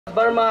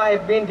Burma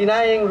have been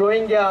denying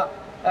Rohingya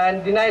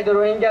and denied the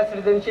Rohingya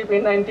citizenship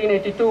in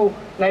 1982.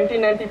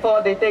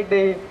 1994 they take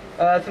the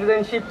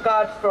citizenship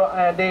cards,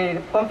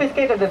 they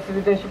confiscated the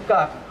citizenship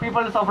cards.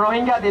 People of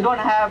Rohingya, they don't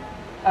have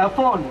a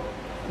phone.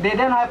 They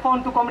don't have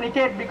phone to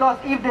communicate, because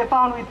if they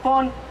found with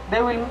phone,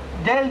 they will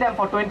jail them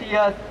for 20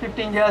 years,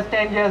 15 years,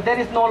 10 years. There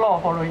is no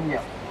law for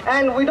Rohingya.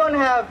 And we don't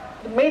have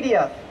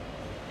media.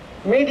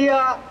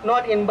 Media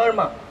not in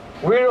Burma.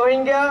 We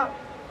Rohingya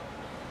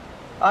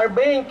are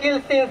being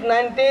killed since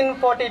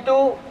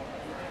 1942.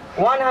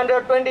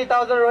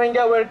 120,000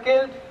 Rohingya were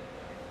killed.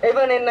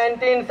 Even in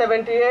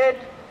 1978,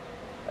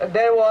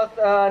 there was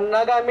a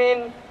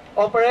Nagamin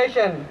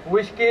operation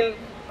which killed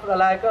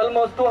like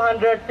almost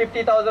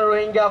 250,000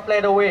 Rohingya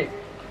fled away.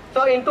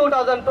 So in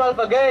 2012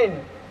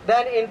 again,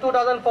 then in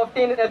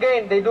 2014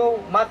 again, they do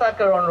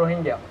massacre on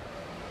Rohingya.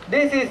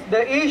 This is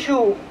the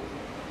issue,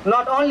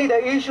 not only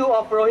the issue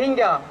of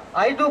Rohingya.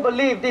 I do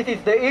believe this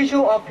is the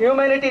issue of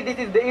humanity, this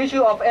is the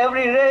issue of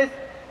every race,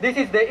 this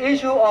is the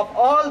issue of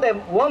all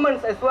the women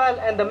as well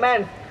and the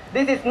men.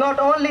 This is not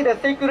only the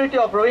security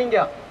of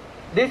Rohingya,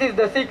 this is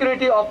the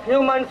security of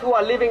humans who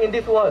are living in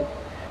this world.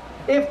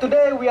 If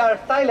today we are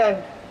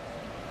silent,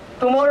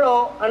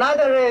 tomorrow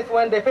another race,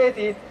 when they face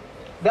it,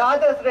 the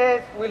other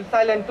race will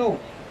silent too.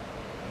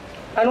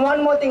 And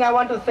one more thing I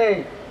want to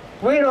say,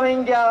 we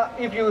Rohingya,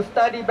 if you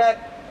study back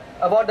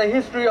about the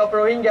history of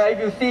Rohingya, if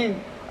you see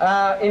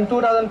in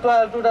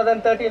 2012,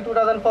 2013,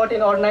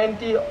 2014 or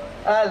 90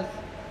 else,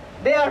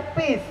 they are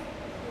peace.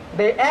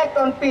 They act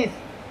on peace.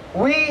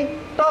 We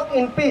talk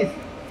in peace.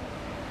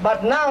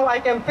 But now I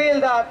can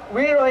feel that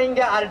we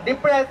Rohingya are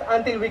depressed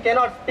until we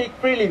cannot speak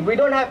freely. We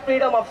don't have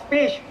freedom of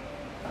speech.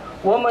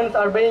 Women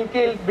are being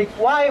killed.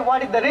 Why?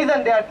 What is the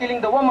reason they are killing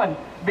the woman?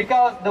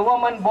 Because the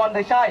woman born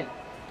the child.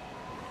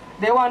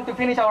 They want to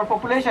finish our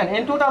population.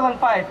 In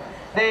 2005,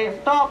 they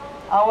stopped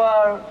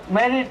our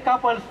married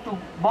couples to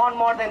born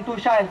more than 2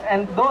 children,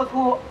 and those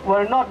who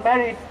were not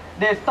married,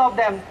 they stopped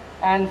them,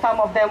 and some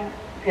of them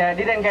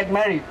didn't get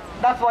married.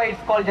 That's why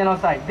it's called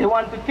genocide. They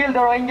want to kill the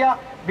Rohingya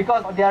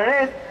because of their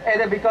race,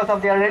 either because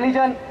of their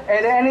religion,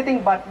 either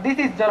anything, but this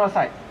is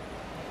genocide.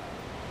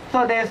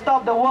 So they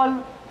stop the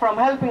world from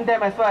helping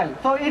them as well.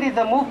 So it is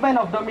a movement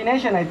of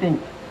domination, I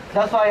think.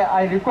 That's why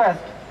I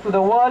request to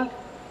the world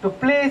to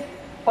please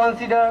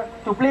consider,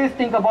 to please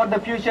think about the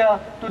future,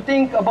 to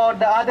think about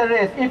the other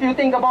race. If you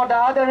think about the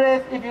other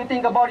race, if you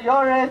think about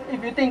your race,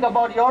 if you think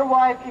about your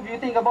wife, if you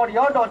think about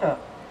your daughter,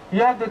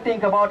 you have to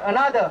think about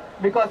another,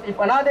 because if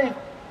another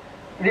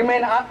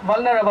remain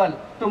vulnerable,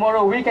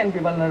 tomorrow we can be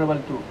vulnerable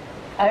too.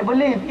 I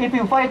believe if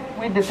you fight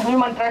with the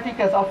human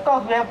traffickers, of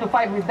course we have to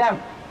fight with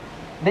them.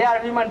 They are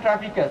human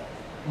traffickers.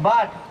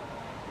 But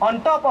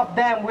on top of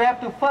them, we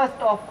have to first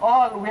of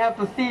all, we have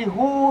to see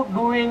who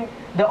doing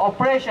the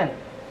oppression.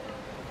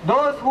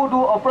 Those who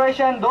do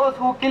oppression, those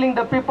who killing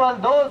the people,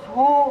 those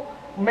who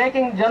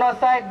making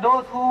genocide,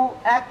 those who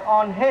act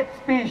on hate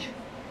speech,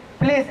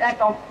 please act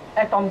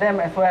on them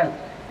as well.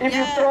 If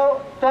you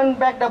turn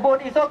back the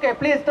boat, it's okay.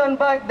 Please turn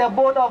back the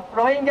boat of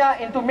Rohingya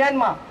into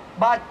Myanmar,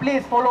 but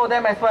please follow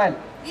them as well.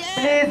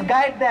 Please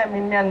guide them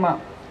in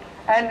Myanmar.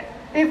 And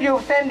if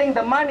you're sending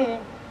the money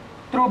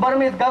through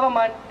Burmese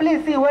government,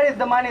 please see where is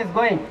the money is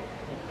going.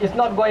 It's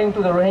not going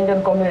to the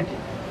Rohingyan community.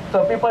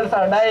 So people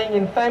are dying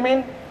in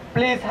famine.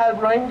 Please help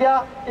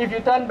Rohingya. If you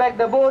turn back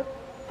the boat,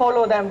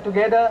 follow them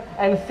together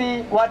and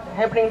see what's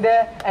happening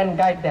there and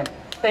guide them.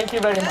 Thank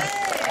you very much.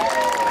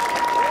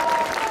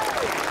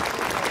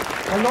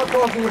 I'm not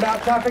talking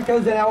about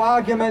traffickers, and our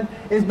argument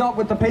is not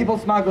with the people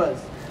smugglers.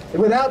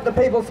 Without the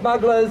people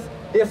smugglers,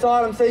 the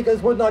asylum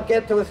seekers would not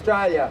get to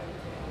Australia.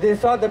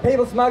 The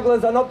people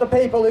smugglers are not the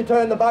people who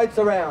turn the boats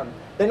around.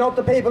 They're not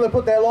the people who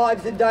put their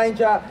lives in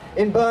danger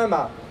in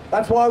Burma.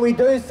 That's why we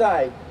do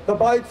say the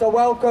boats are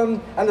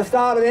welcome, and the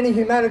start of any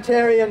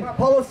humanitarian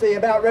policy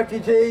about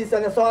refugees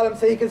and asylum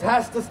seekers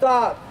has to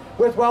start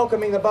with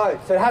welcoming the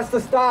boats. It has to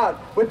start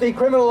with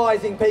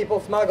decriminalising people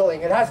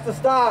smuggling. It has to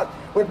start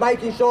with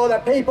making sure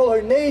that people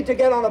who need to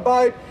get on a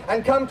boat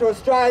and come to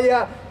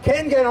Australia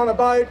can get on a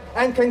boat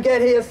and can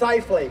get here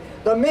safely.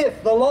 The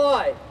myth, the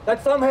lie,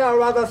 that somehow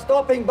or other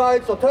stopping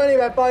boats or turning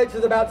about boats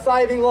is about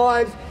saving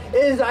lives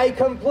is a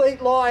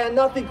complete lie, and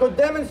nothing could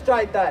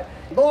demonstrate that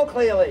more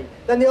clearly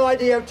than the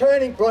idea of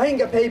turning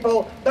Rohingya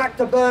people back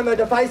to Burma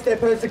to face their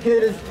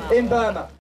persecutors in Burma.